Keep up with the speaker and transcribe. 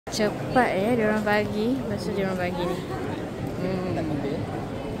Cepat ya diorang bagi. Lepas tu diorang bagi ni.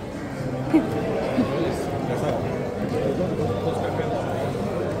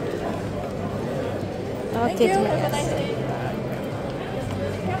 Okay, terima kasih.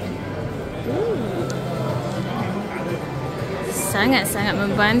 Sangat-sangat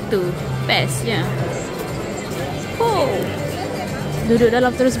membantu. Bestnya. Oh, duduk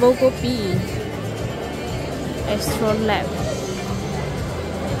dalam terus bau kopi. Astrolab.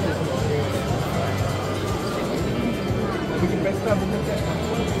 Pesta bukan kan?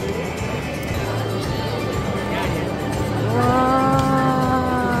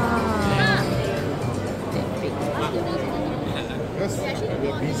 Because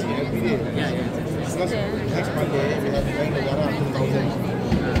we're busy every day. Because next Monday we have Bank Negara 2,000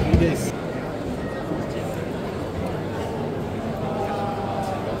 3 days.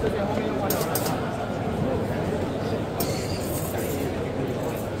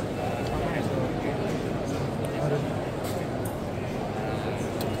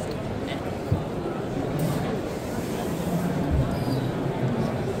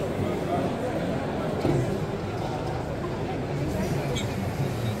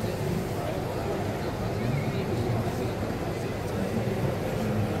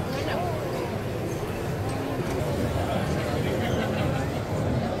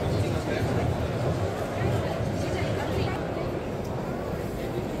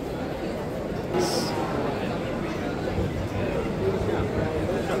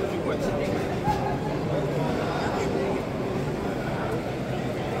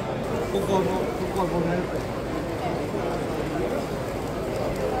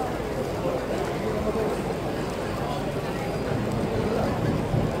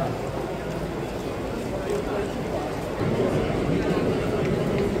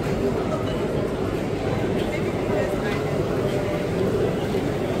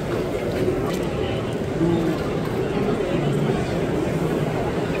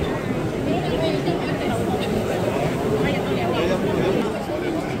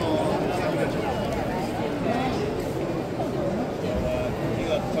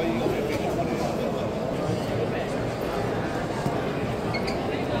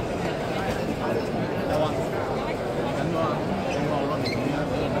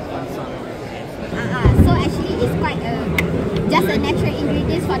 So actually it's quite just a natural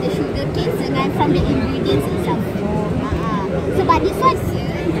ingredients for the sugar cane dengan from the ingredients itself. So but this one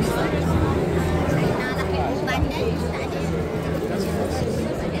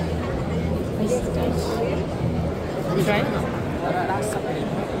Try.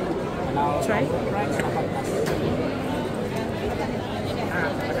 Try.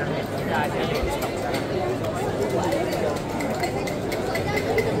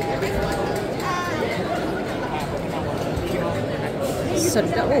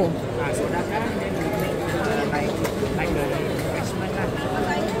 Sedap oh.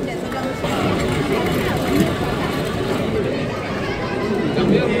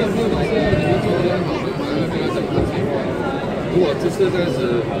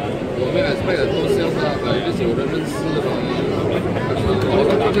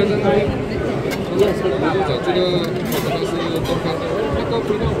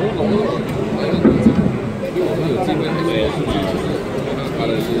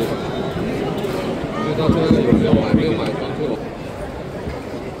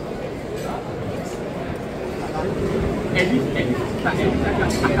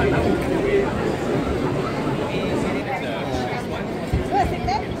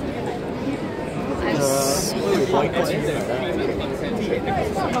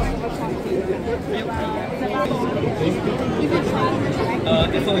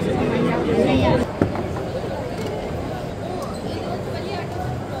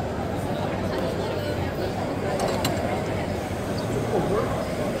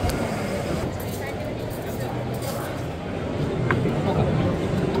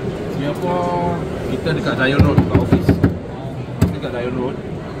 Singapore kita dekat Zion Road, dekat office. Dekat Zion Road.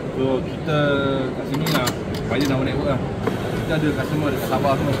 So kita kat sini lah banyak nama network lah. Kita ada customer dekat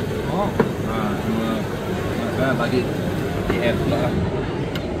Sabah semua. Semua sekarang target AF pula lah.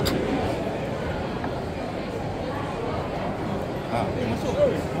 Masuk.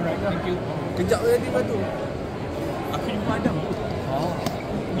 Alright, thank you. Kejap tadi batu. Aku jumpa Adam.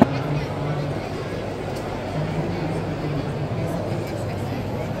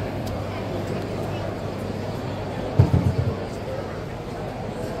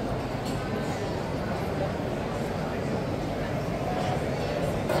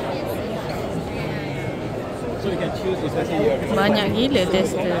 Banyak gila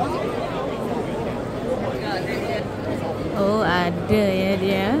tester. Oh, ada ya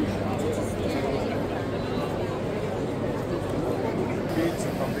dia.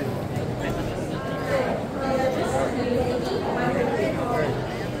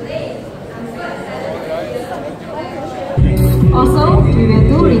 Also, we will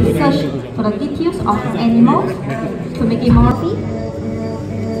do research for the details of animals to make it more.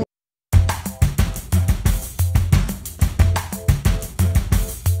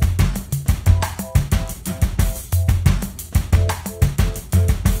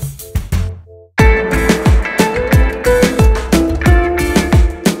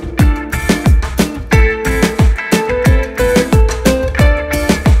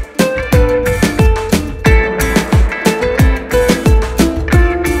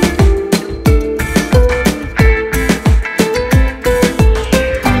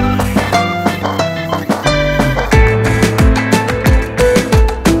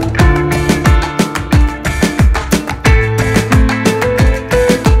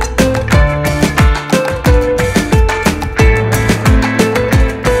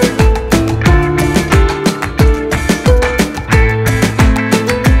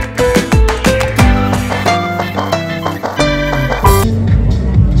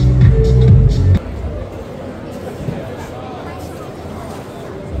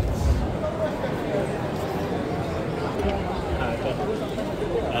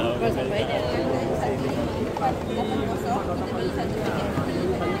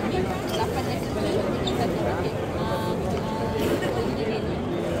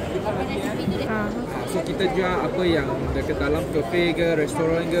 So kita jual apa yang dekat dalam kafe ke,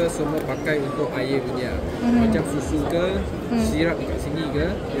 restoran ke, semua pakai untuk air dia. Macam susu ke, sirap dekat sini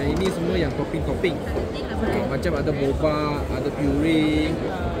ke. Yang ini semua yang topping-topping. Macam ada boba, ada puree.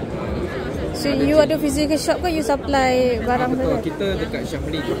 So you ada physical shop ke? You supply barang betul, kita dekat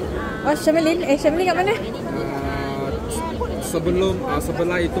Shamlin. Oh Shamlin? Shamlin kat mana?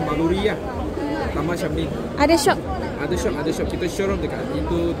 Sebelah itu Maluri lah. Taman Shamlin. Ada shop? Ada shop. Kita showroom dekat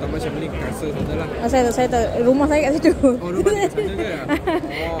itu Taman Shamlin Kasar sana lah. Saya tahu. Rumah saya kat situ. Oh, rumah dekat sana ke?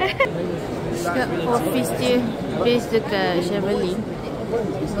 Kat office dia base dekat Shamlin.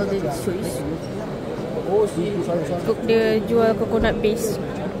 Golden Choice. Dia jual coconut base.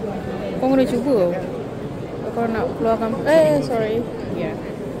 Kau kena cuba. Kau nak keluarkan sorry. Yeah.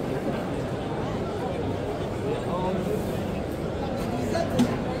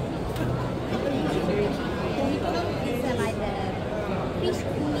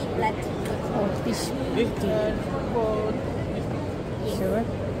 Oh, fish blood. Sure.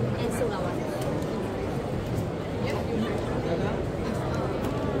 And Sulawesi.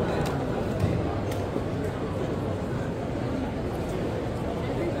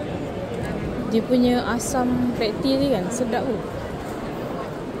 Dia punya asam red tea ni kan sedap tu.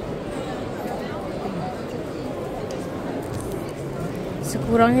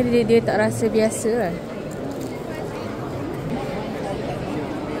 Sekurangnya dia tak rasa biasa kan.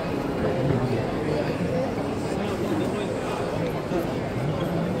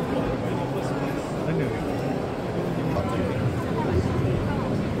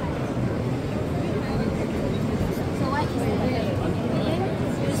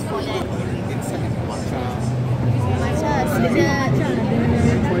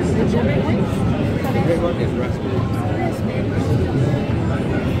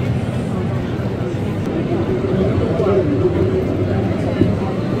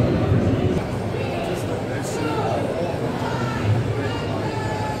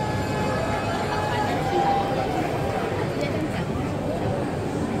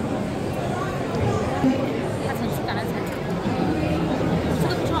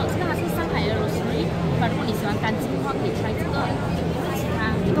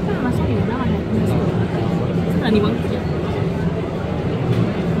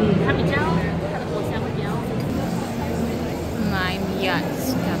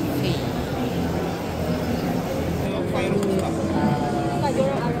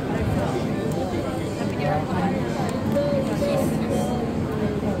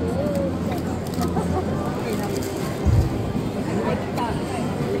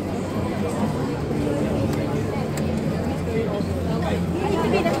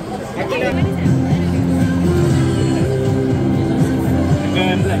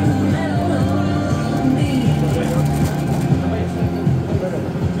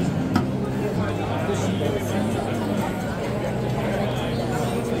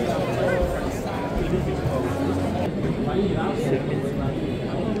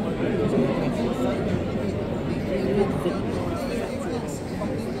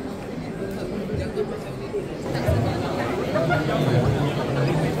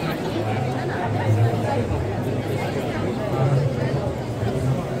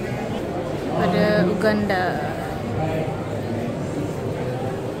 Pada Uganda.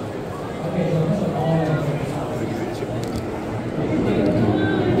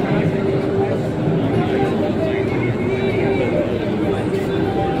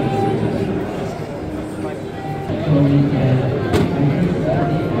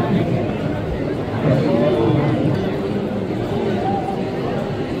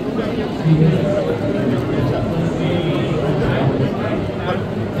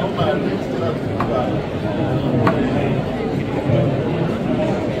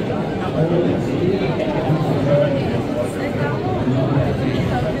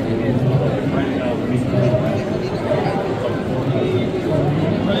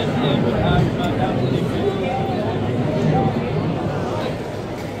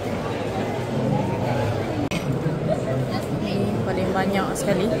 Paling banyak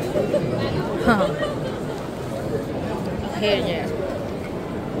sekali. Akhirnya.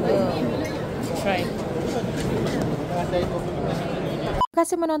 Try. Terima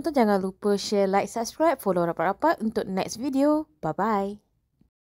kasih menonton. Jangan lupa share, like, subscribe, follow rapat-rapat untuk next video. Bye-bye.